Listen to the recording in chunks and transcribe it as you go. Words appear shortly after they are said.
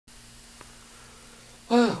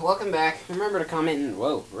welcome back. Remember to comment and...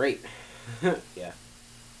 Whoa, right. Yeah.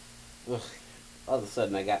 Ugh. All of a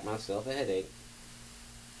sudden I got myself a headache.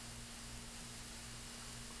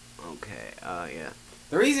 Okay, yeah.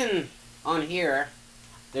 The reason on here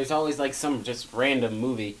there's always like some just random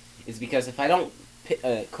movie is because if I don't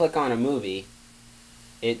click on a movie,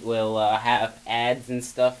 it will have ads and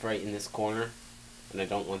stuff right in this corner, and I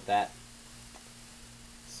don't want that.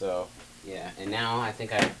 So, yeah. And now I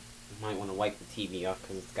think I might want to wipe the TV off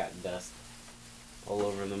because it's got dust all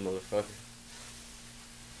over the motherfucker.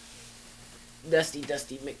 Dusty,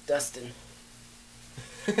 Dusty McDustin.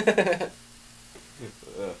 Okay.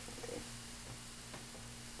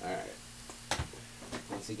 Alright.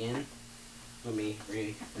 Once again, let me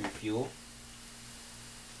refuel.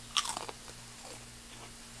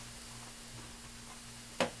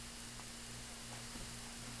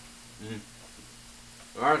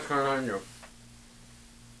 What's going on here?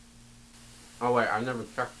 Oh wait, I never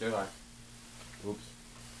checked, did I? Oops.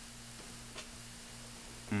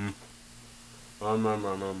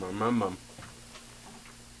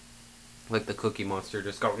 Like the Cookie Monster,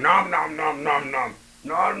 just go nom nom nom nom nom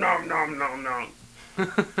nom nom nom nom nom.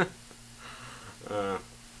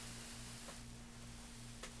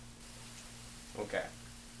 Okay.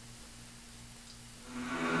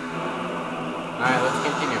 Alright, let's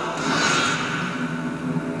continue.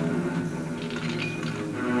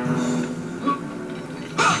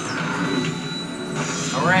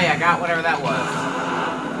 Hooray, I got whatever that was.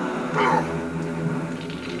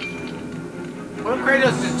 What if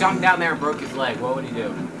Kratos just jumped down there and broke his leg? What would he do?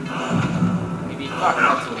 Maybe fuck,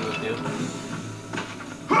 that's what he would do.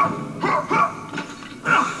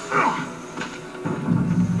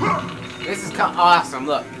 This is awesome,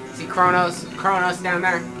 look. See Kronos? Kronos down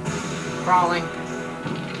there? Crawling.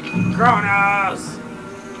 Kronos!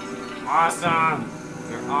 Awesome!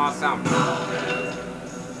 You're awesome.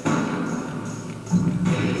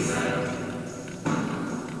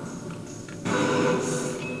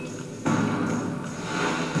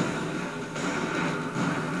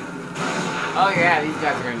 Oh yeah, these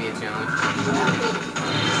guys are gonna be a challenge.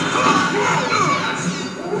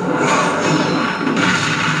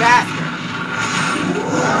 Faster!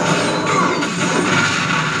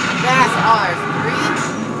 Faster! Oh, there's 3?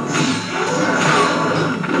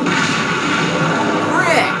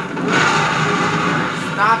 Frick!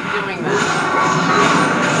 Stop doing that.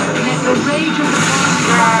 Let the rage of the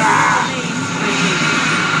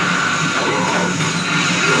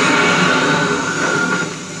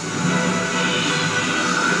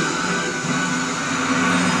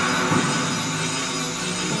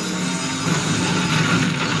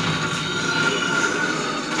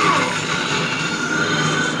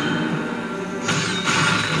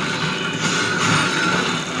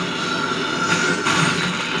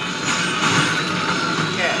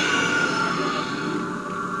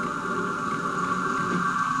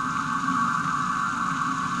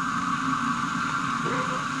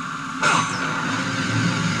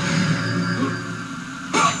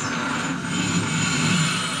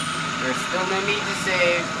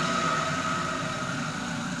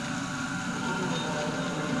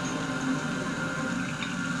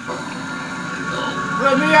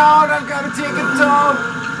Let me out! I've got to take a dump!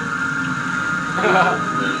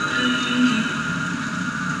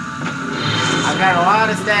 I've got a lot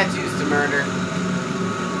of statues to murder.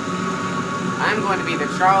 I'm going to be the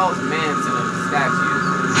Charles Manson of the statues.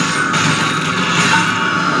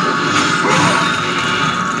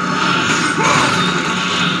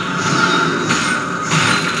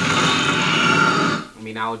 I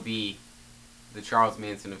mean, I would be the Charles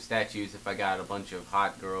Manson of statues if I got a bunch of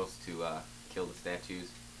hot girls to kill the statues.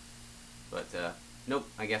 But nope,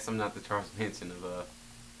 I guess I'm not the Charles Manson of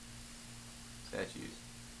statues.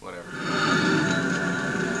 Whatever.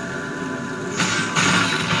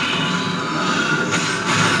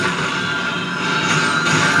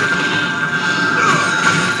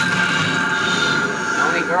 The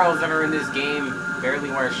only girls that are in this game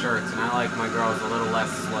barely wear shirts, and I like my girls a little less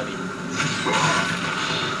slutty.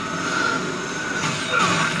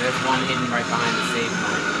 There's one hidden right behind the save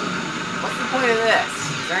point. What's the point of this?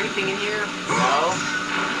 Is there anything in here? No?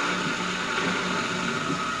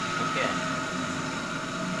 Okay.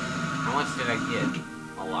 How much did I get?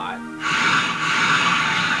 A lot.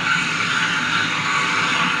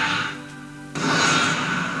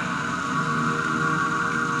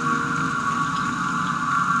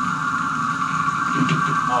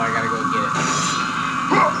 Oh, I gotta go get it.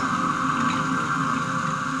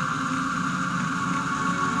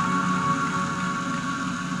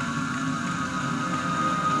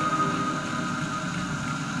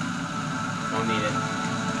 Don't need it.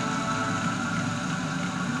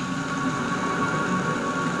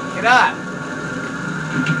 Get up!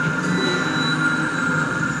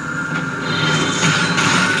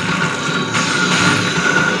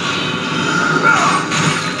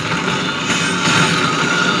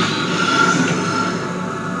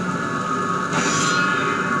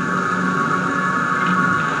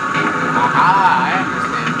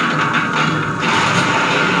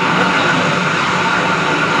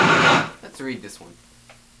 Read this one.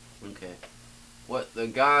 Okay. What the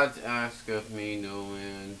gods ask of me, no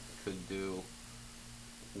man could do.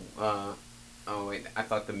 Oh wait, I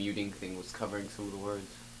thought the muting thing was covering some of the words.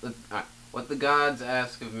 What the gods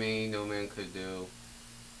ask of me, no man could do.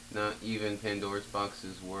 Not even Pandora's box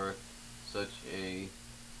is worth such a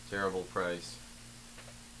terrible price.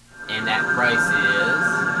 And that price is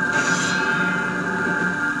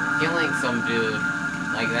killing some dude.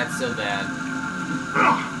 Like, that's so bad.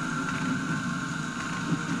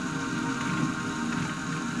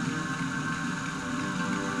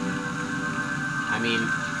 I mean,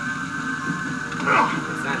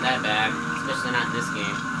 it's not that bad, especially not in this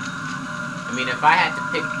game. I mean, if I had to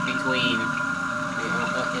pick between, you know,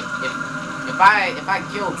 if I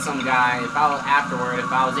killed some guy, if I was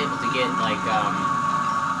able to get like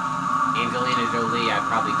Angelina Jolie, I'd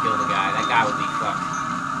probably kill the guy. That guy would be fucked.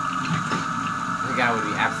 The guy would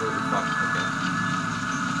be absolutely fucked. Okay.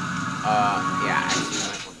 Yeah, actually,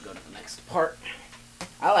 I might want to go to the next part.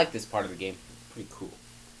 I like this part of the game. Pretty cool.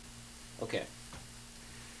 Okay.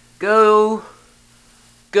 Go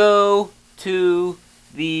to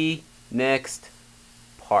the next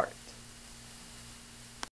part.